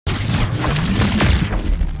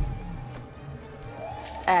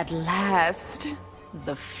At last,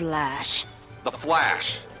 the Flash. The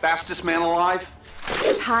Flash, fastest man alive?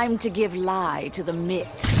 Time to give lie to the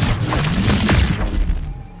myth.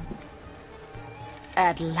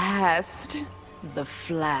 At last, the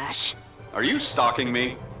Flash. Are you stalking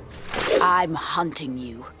me? I'm hunting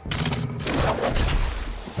you.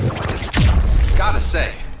 Gotta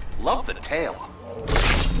say, love the tail.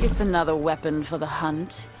 It's another weapon for the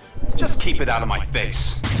hunt. Just keep it out of my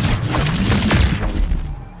face.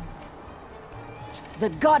 The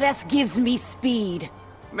goddess gives me speed.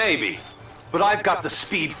 Maybe, but I've got the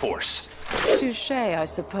Speed Force. Touché, I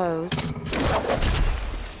suppose.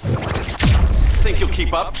 Think you'll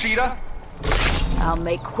keep up, Cheetah? I'll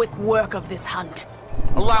make quick work of this hunt.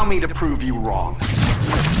 Allow me to prove you wrong.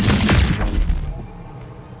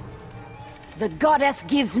 The goddess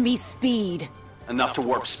gives me speed. Enough to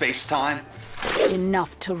warp space-time?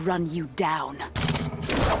 Enough to run you down.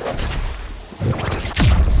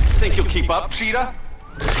 Think you'll keep up, Cheetah?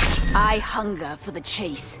 I hunger for the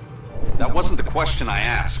chase. That wasn't the question I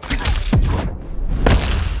asked.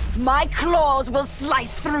 My claws will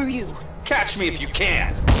slice through you. Catch me if you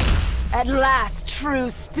can. At last, true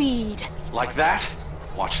speed. Like that?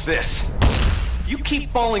 Watch this. You keep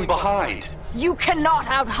falling behind. You cannot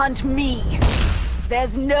outhunt me.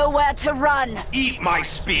 There's nowhere to run. Eat my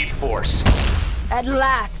Speed Force. At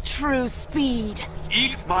last, true speed.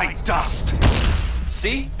 Eat my dust.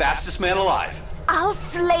 See? Fastest man alive. I'll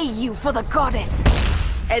flay you for the goddess.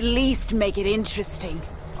 At least make it interesting.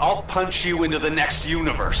 I'll punch you into the next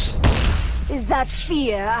universe. Is that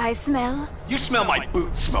fear I smell? You smell my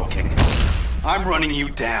boot smoking. I'm running you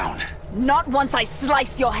down. Not once I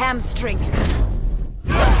slice your hamstring.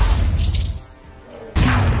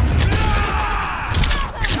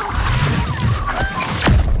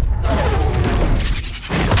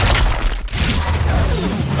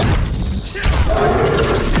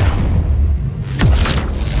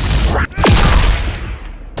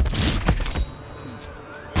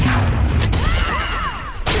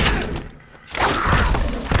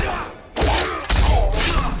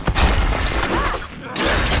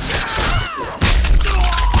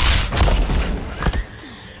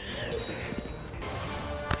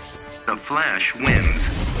 The Flash wins.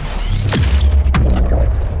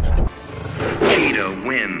 Cheetah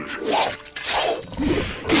wins.